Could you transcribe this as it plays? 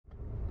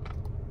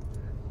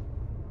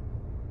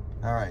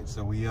All right,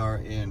 so we are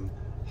in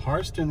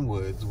Harston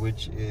Woods,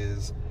 which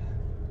is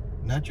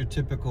not your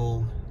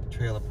typical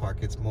trailer park.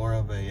 It's more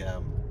of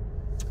a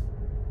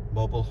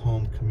mobile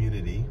home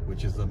community,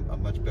 which is a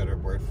much better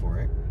word for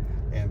it.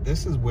 And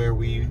this is where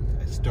we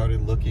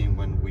started looking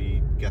when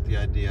we got the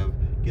idea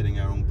of getting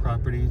our own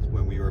property,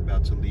 when we were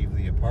about to leave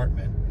the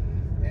apartment.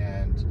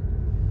 And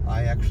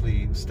I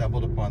actually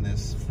stumbled upon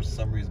this for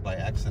some reason by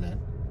accident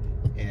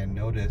and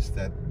noticed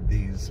that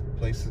these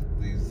places,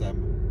 these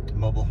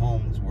mobile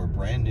homes were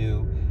brand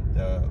new.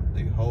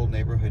 The whole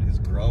neighborhood is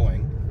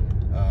growing.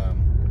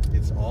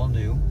 It's all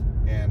new,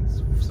 and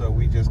so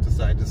we just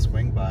decided to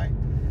swing by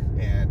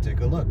and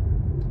take a look.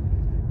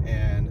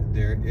 And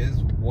there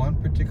is one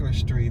particular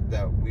street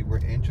that we were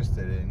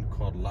interested in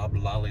called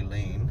Loblolly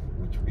Lane,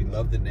 which we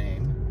love the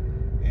name,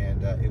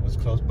 and it was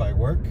close by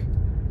work,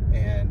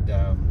 and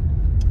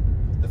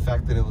the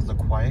fact that it was a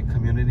quiet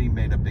community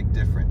made a big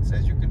difference.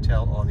 As you can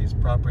tell, all these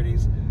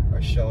properties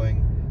are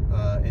showing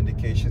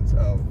indications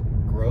of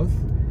growth,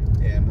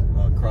 and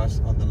across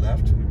on the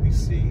left we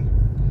see,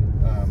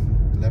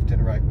 left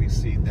and right, we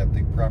see that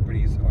the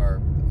properties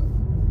are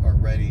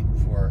ready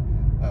for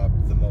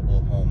the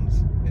mobile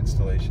homes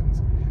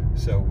installations.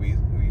 So we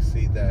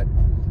see that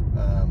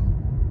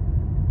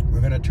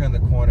we're going to turn the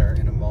corner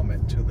in a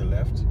moment to the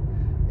left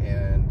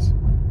and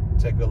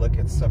take a look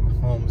at some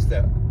homes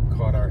that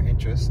caught our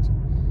interest.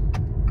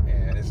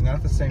 And it's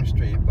not the same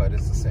street, but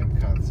it's the same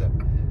concept.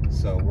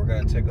 So we're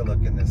going to take a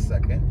look in this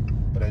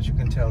second. But as you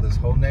can tell, this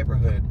whole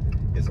neighborhood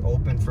is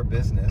open for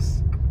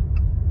business.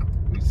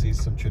 We see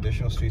some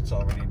traditional streets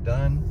already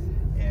done,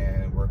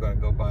 and we're going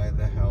to go by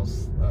the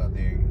house,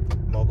 the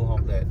mobile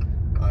home that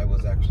I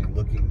was actually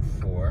looking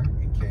for,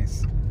 in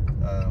case,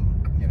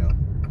 you know,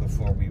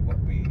 before we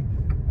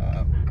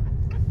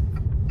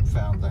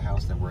found the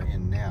house that we're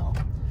in now.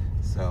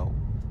 So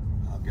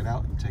I'll get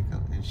out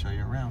and show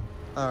you around.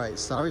 All right,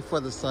 sorry for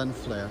the sun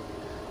flare,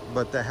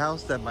 but the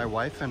house that my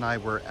wife and I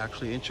were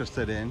actually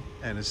interested in,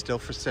 and is still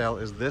for sale,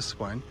 is this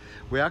one.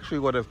 We actually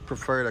would have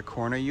preferred a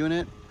corner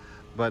unit,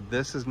 but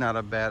this is not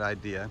a bad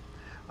idea.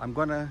 I'm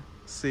gonna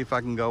see if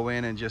I can go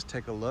in and just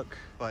take a look.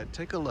 But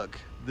take a look.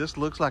 This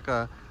looks like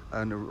a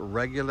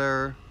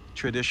regular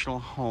traditional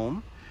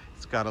home.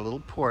 It's got a little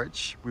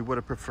porch. We would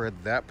have preferred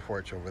that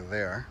porch over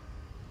there.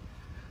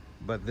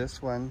 But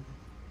this one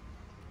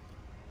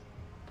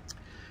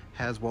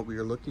has what we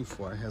were looking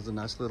for. It has a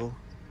nice little,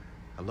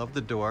 I love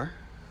the door,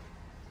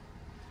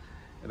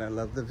 and I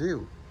love the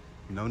view.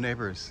 No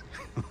neighbors.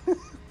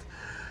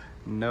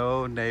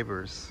 No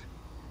neighbors.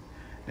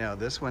 Now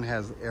this one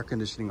has air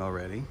conditioning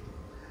already,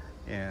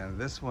 and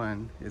this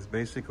one is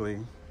basically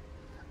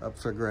up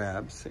for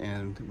grabs.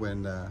 And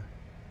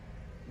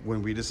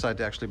when we decide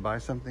to actually buy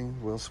something,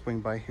 we'll swing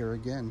by here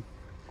again.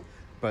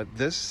 But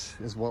this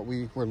is what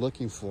we were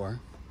looking for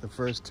the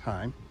first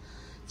time.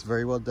 It's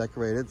very well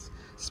decorated,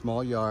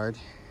 small yard.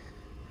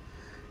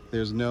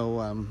 There's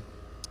no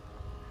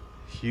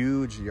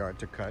huge yard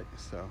to cut,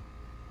 so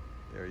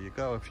there you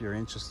go if you're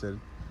interested.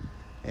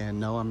 And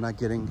no, I'm not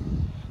getting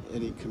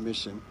any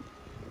commission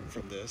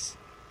from this,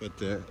 but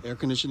the air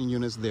conditioning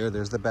unit's there.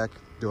 There's the back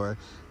door.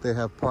 They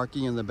have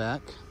parking in the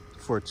back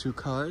for 2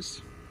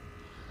 cars.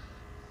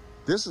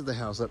 This is the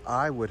house that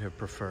I would have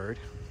preferred,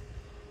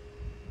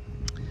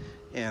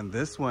 and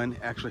this one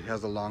actually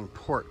has a long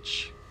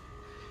porch,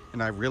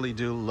 and I really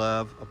do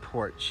love a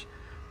porch,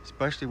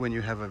 especially when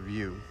you have a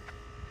view.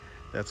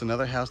 That's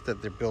another house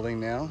that they're building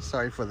now.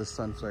 Sorry for the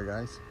sun flare,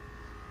 guys.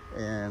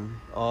 And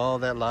all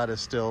that lot is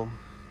still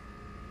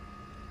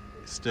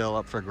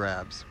up for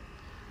grabs.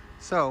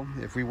 So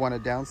if we want to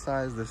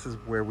downsize, this is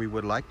where we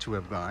would like to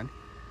have gone.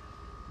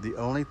 The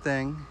only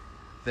thing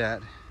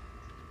that,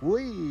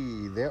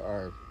 there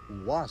are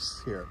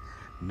wasps here.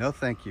 No,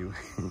 thank you.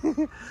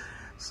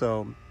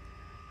 So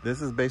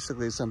this is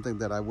basically something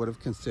that I would have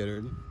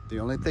considered. The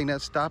only thing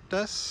that stopped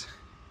us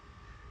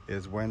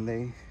is when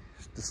they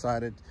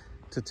decided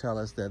to tell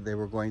us that they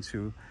were going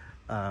to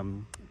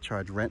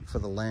charge rent for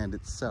the land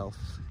itself.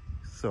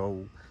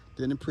 So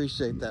didn't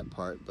appreciate that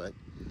part, but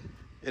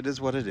it is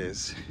what it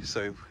is.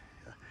 So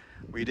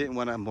we didn't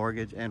want to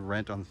mortgage and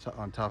rent on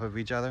top of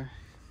each other,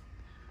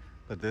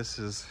 but this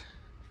is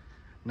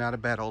not a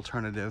bad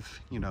alternative,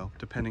 you know,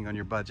 depending on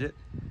your budget.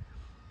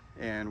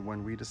 And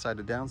when we decide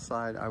to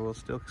downside, I will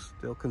still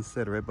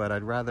consider it, but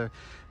I'd rather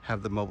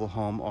have the mobile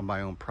home on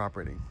my own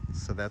property.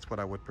 So that's what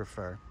I would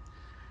prefer.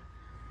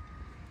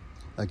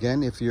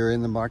 Again, if you're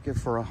in the market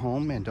for a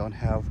home and don't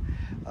have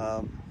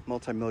a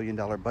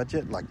multi-million-dollar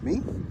budget like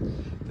me,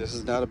 this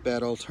is not a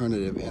bad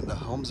alternative. And the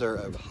homes are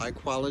of high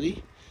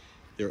quality.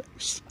 They're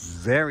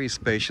very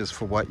spacious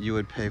for what you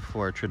would pay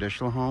for a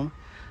traditional home.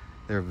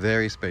 They're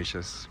very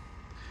spacious.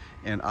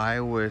 And I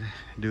would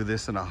do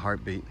this in a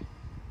heartbeat.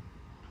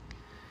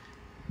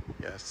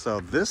 Yeah,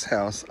 so this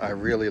house I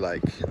really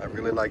like. I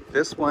really like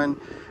this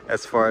one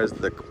as far as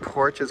the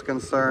porch is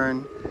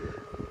concerned.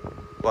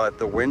 But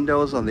the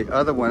windows on the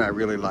other one I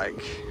really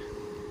like.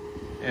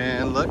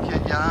 And look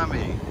at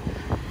Yami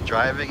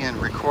driving and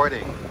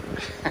recording.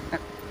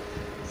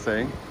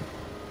 See?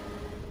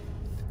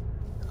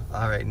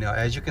 All right, now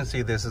as you can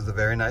see, this is a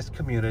very nice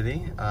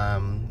community.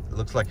 It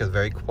looks like it's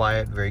very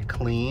quiet, very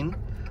clean.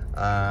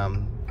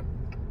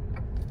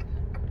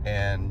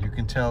 And you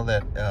can tell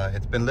that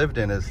it's been lived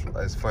in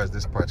as far as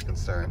this part's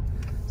concerned.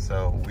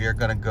 So we are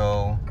gonna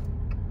go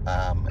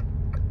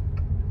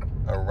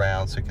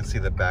around so you can see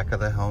the back of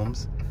the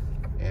homes.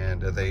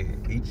 And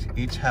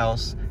each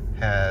house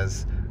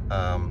has,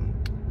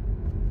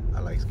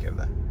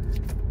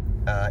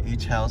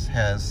 each house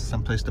has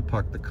some place to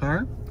park the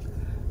car.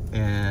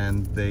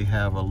 And they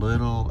have a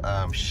little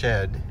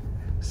shed,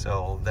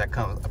 so that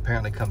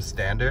apparently comes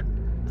standard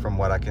from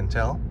what I can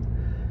tell.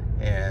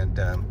 And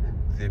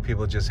the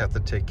people just have to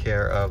take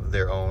care of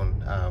their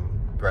own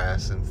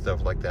grass and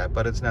stuff like that,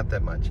 but it's not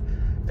that much.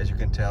 As you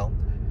can tell,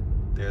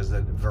 there's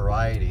a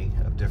variety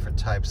of different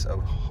types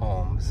of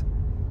homes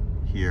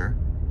here,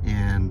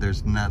 and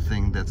there's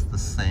nothing that's the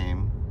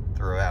same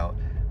throughout.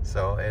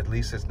 So at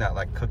least it's not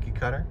like cookie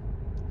cutter.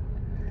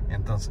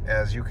 And thus,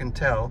 as you can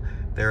tell,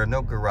 there are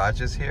no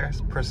garages here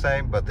per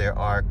se, but there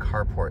are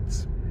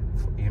carports.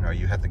 You know,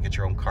 you have to get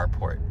your own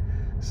carport.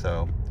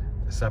 So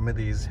some of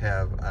these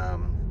have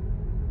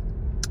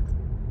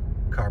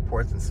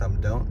carports and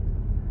some don't,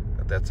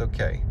 but that's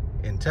okay.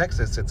 In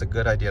Texas, it's a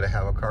good idea to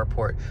have a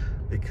carport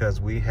because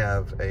we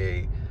have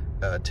a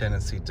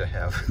tendency to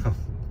have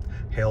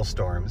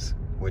hailstorms,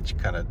 which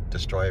kind of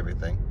destroy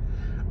everything.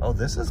 Oh,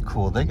 this is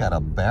cool. They got a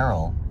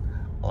barrel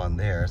on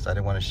there, so I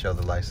didn't want to show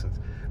the license.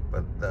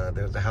 But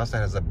there's a house that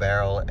has a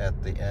barrel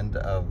at the end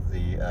of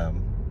the,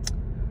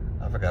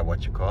 I forgot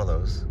what you call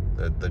those,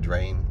 the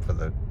drain for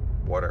the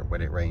water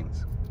when it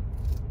rains.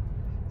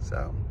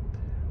 So,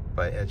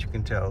 but as you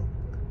can tell,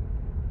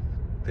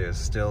 there's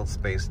still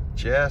space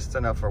just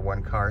enough for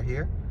one car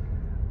here,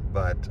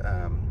 but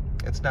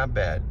it's not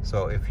bad.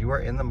 So if you are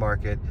in the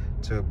market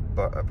to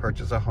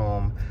purchase a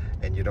home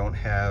and you don't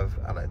have,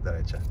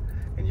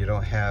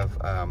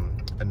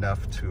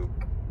 enough to,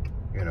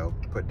 you know,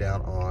 put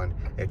down on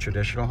a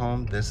traditional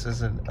home, this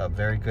is a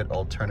very good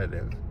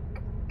alternative.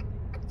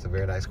 It's a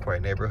very nice,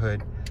 quiet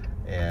neighborhood,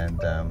 and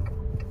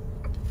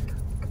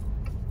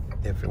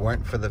if it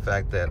weren't for the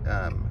fact that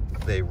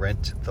they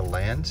rent the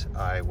land,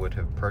 I would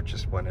have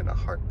purchased one in a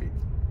heartbeat.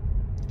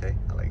 Okay,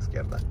 a la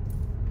izquierda.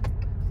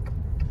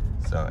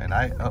 So, and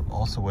I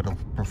also would have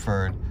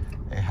preferred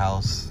a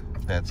house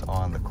that's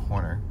on the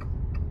corner.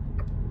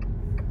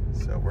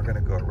 So we're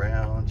gonna go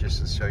around just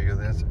to show you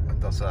this.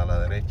 Entonces a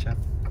la derecha.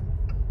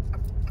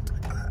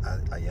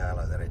 Allá a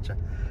la derecha.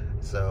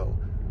 So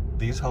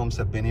these homes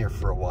have been here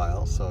for a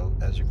while, so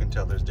as you can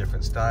tell, there's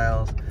different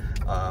styles.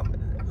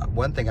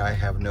 One thing I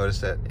have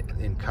noticed that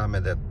in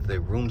common, that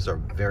the rooms are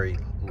very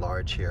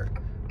large here.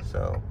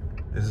 So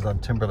this is on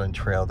Timberland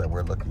Trail that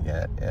we're looking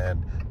at,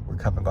 and we're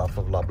coming off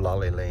of La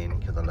Blale Lane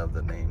because I love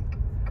the name.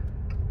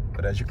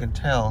 But as you can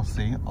tell,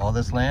 see all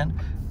this land,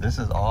 this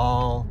is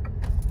all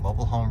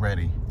mobile home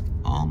ready.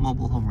 All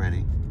mobile home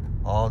ready.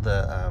 All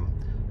the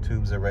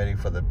tubes are ready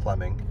for the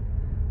plumbing.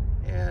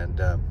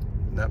 And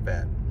not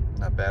bad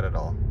at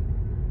all.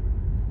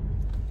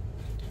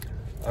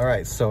 All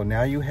right, so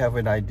now you have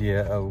an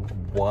idea of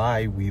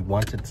why we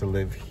wanted to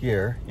live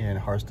here in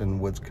Harston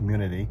Woods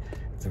community.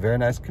 It's a very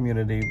nice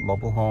community,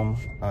 mobile home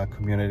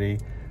community.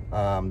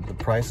 The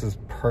price is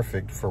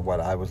perfect for what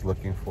I was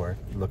looking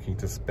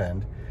to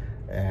spend.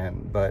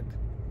 But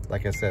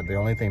like I said, the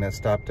only thing that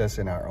stopped us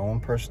in our own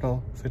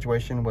personal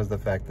situation was the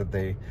fact that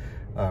they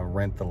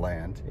rent the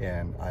land,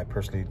 and I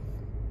personally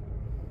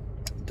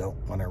don't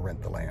want to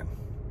rent the land.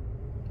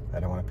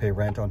 I don't want to pay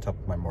rent on top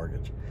of my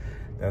mortgage.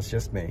 That's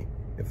just me.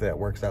 If that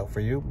works out for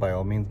you, by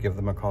all means, give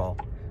them a call.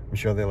 I'm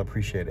sure they'll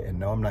appreciate it. And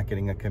no, I'm not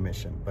getting a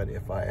commission, but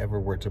if I ever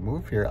were to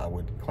move here, I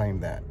would claim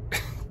that.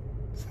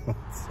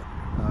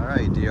 All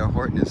right, D.R.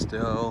 Horton is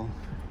still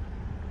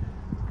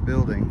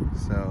building,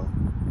 so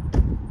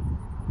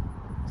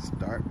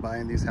start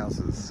buying these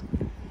houses.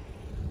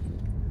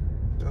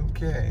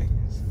 Okay,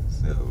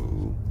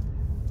 so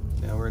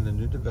now we're in a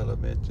new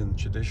development in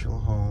traditional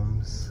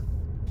homes,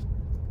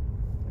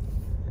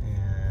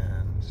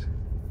 and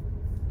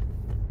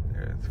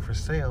they're for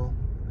sale.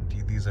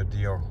 These are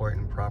D.R.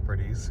 Horton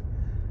properties,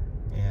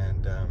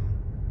 and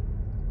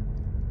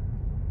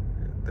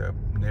the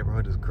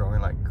neighborhood is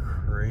growing like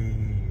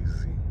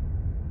crazy.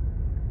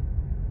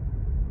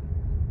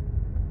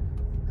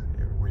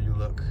 Where you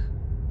look,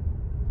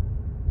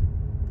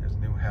 there's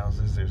new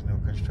houses, there's new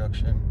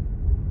construction.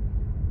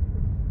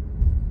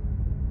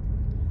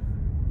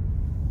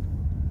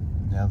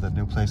 Now the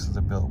new places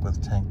are built with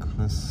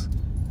tankless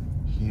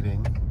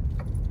heating,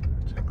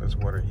 tankless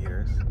water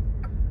heaters.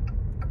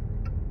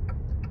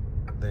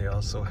 They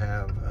also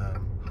have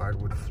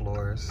hardwood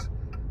floors,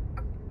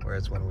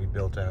 whereas when we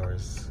built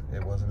ours,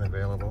 it wasn't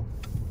available.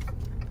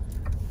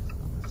 So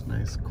this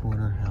nice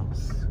corner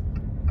house.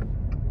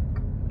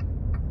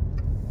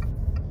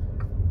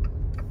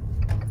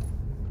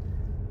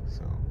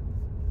 So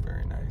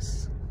very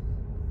nice.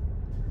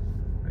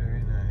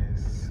 Very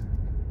nice.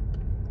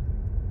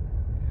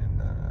 And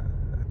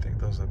I think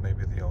those are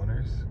maybe the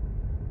owners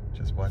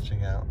just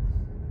watching out.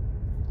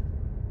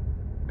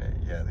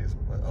 Yeah, these,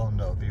 oh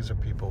no, these are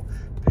people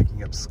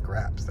picking up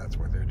scraps. That's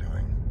what they're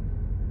doing.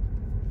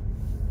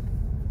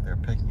 They're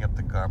picking up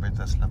the garbage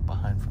that's left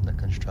behind from the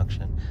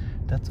construction.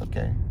 That's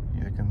okay.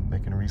 They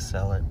can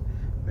resell it,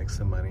 make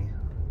some money.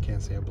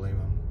 Can't say I blame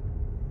them.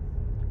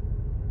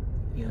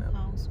 New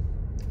house.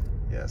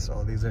 Yes,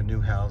 all these are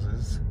new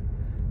houses.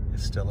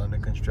 It's still under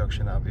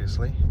construction,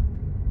 obviously.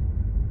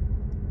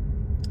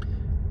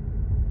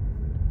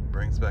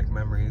 Brings back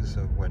memories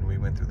of when we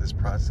went through this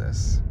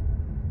process.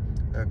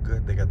 They're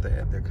good.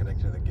 They're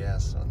connected to the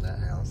gas on that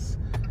house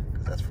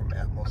because that's from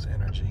Atmos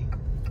Energy.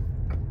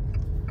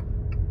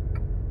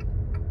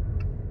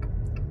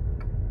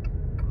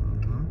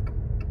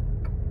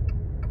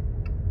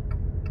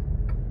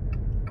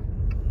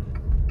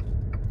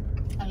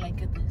 I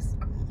like this.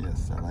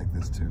 Yes, I like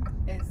this too.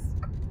 It's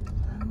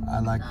I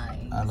like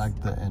nice.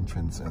 the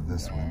entrance of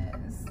this one.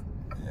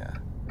 Yeah.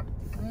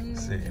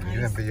 See, and nice.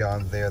 even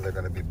beyond there, they're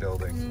going to be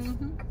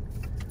building.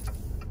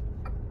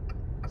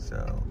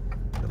 So,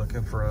 if you're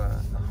looking for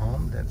a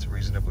home that's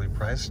reasonably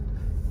priced,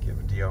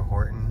 give D.R.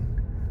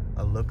 Horton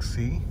a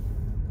look-see.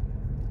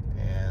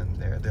 And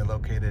they're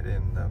located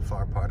in the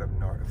far part of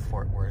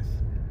Fort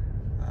Worth,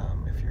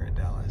 if you're in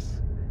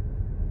Dallas.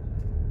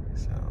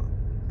 So,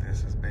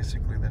 this is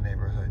basically the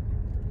neighborhood.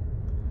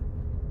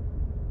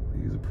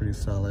 These are pretty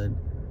solid.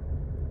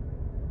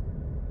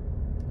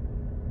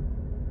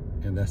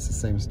 And that's the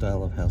same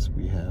style of house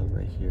we have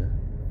right here.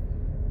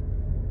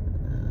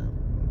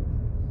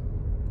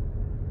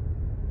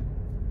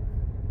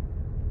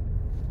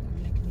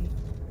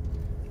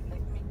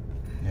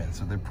 Yeah,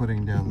 so they're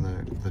putting down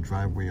the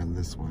driveway on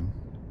this one.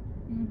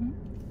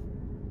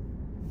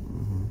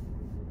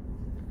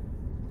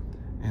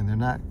 And they're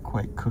not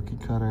quite cookie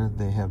cutter.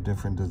 They have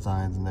different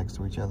designs next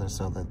to each other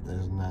so that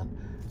there's not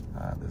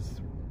this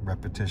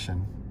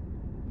repetition.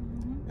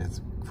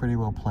 It's pretty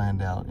well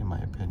planned out, in my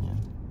opinion.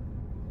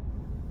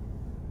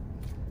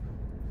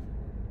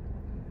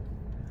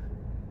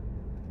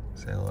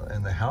 So,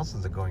 and the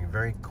houses are going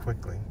very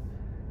quickly.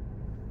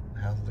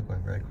 The houses are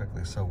going very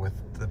quickly. So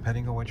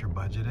depending on what your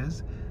budget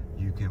is,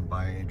 you can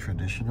buy a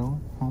traditional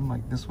home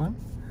like this one,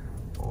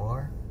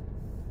 or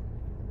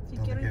Si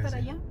quiero ir para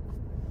allá.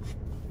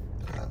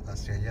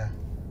 Hacia allá.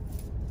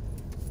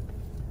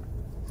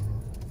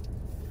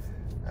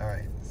 All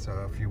right,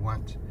 so if you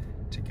want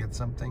to get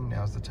something,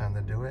 now's the time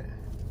to do it.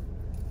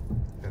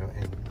 Pero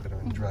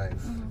en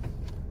drive.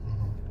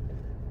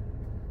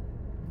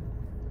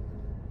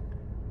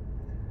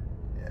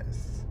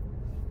 Yes.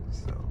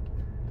 So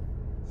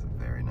it's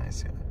very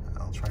nice.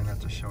 I'll try not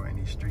to show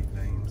any street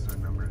names or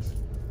numbers,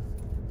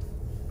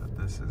 but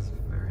this is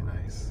very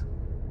nice.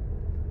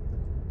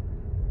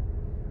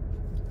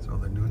 So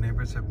the new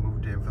neighbors have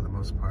moved in for the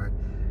most part.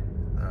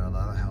 A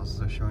lot of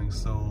houses are showing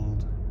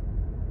sold.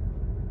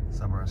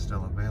 Some are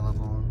still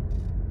available.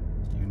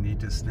 You need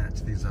to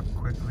snatch these up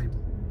quickly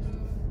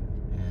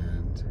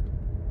and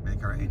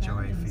make our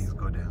HOA fees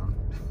go down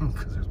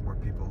because there's more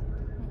people.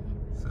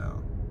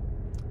 So,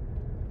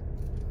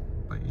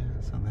 but yeah,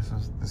 so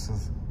this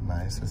is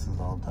nice. This is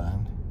all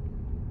done.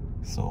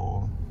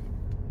 Sold.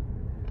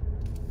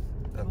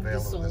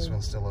 Available. This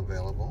one's still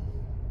available.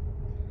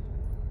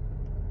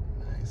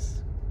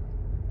 Nice.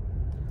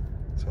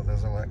 So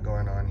there's a lot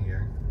going on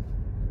here.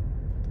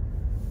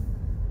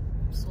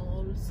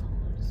 Sold.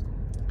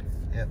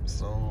 Yep,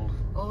 sold.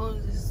 All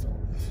is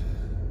sold.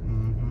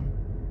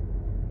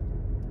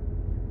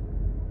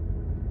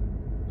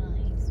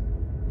 Nice.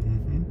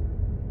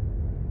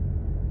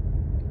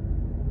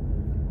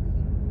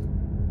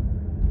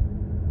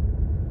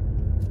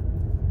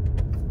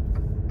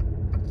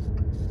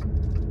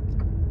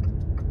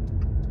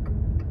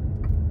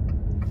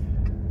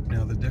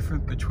 Now the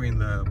difference between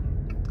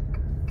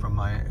from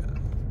my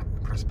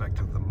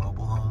perspective, the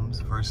mobile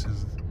homes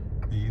versus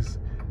these,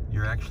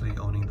 you're actually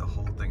owning the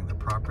whole thing. The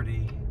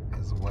property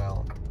as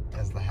well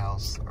as the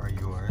house are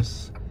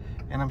yours.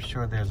 And I'm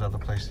sure there's other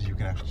places you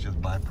can actually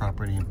just buy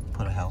property and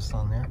put a house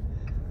on there,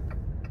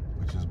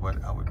 which is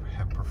what I would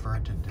have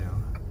preferred to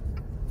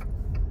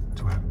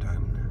have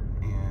done,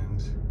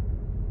 and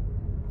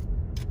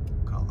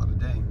call it a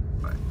day.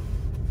 But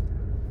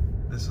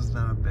this is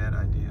not a bad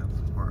idea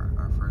for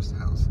our first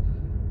house.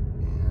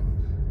 And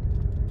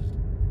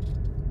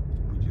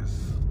we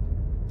just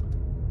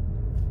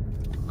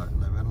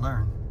live and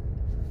learn.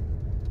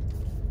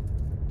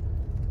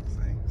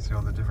 See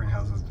all the different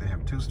houses. They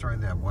have 2-story,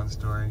 they have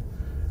 1-story,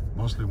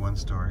 mostly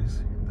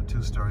 1-stories. The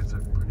 2-stories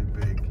are pretty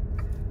big.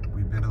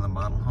 We've been in the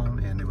model home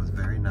and it was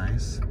very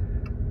nice.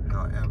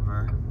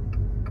 However,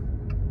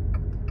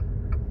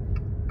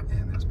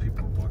 and there's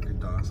people walking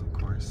dogs, of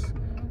course.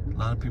 A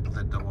lot of people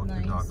that don't walk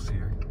their dogs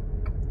here.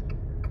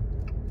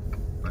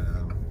 But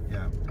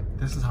yeah,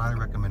 this is highly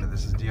recommended.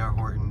 This is D.R.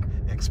 Horton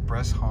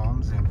Express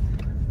Homes in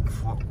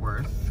Fort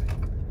Worth.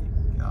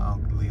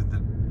 I'll leave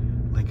the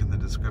link in the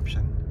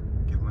description.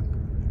 Give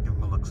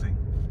them a look-see.